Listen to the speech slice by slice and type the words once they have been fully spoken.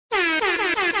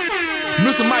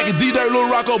Mr. Mike and D-Dirt Lil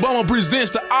Rock Obama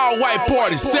presents the all-white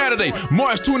party Saturday,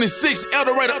 March 26th,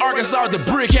 Eldorado, Arkansas at the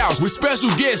Brickhouse with special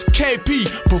guest KP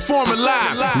performing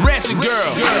live. Ratchet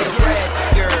Girl.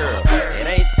 Ratchet girl, it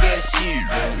ain't scared of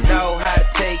shit. Know how to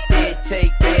take that.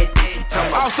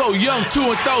 Also, Young 2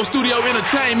 and Throw Studio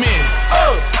Entertainment.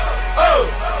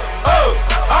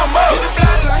 I'm up. Hit the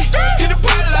blood like, hit the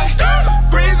pot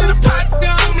like, brains in the pot,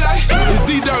 dumb like. It's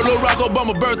D-Dirt Lil Rock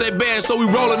Obama birthday bash, so we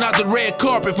rolling out the red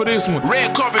carpet for this one.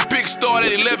 Red carpet PICS start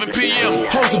at 11 p.m.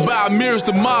 Hosted by Amaris,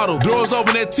 Themodel. Doors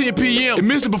open at 10 p.m.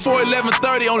 Admission before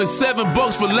 11:30, only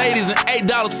 $7 for ladies and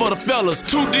 $8 for the fellas.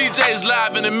 2 DJs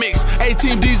live in the mix.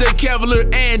 A-Team DJ Cavalier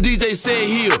and DJ Said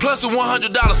Hill. Plus a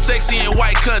 $100 sexy and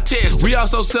white contest. We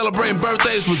also celebrating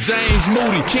birthdays for James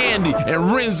Moody, Candy,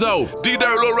 and Renzo.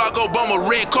 D-Dirt Lil Rock Obama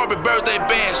red carpet birthday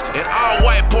bash and all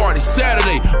white party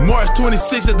Saturday, March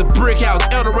 26th at the Brickhouse,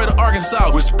 Eldorado,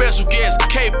 Arkansas with special guests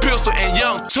K.PISTOL and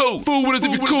Young 2. Fool with us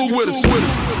if you're cool with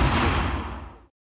us.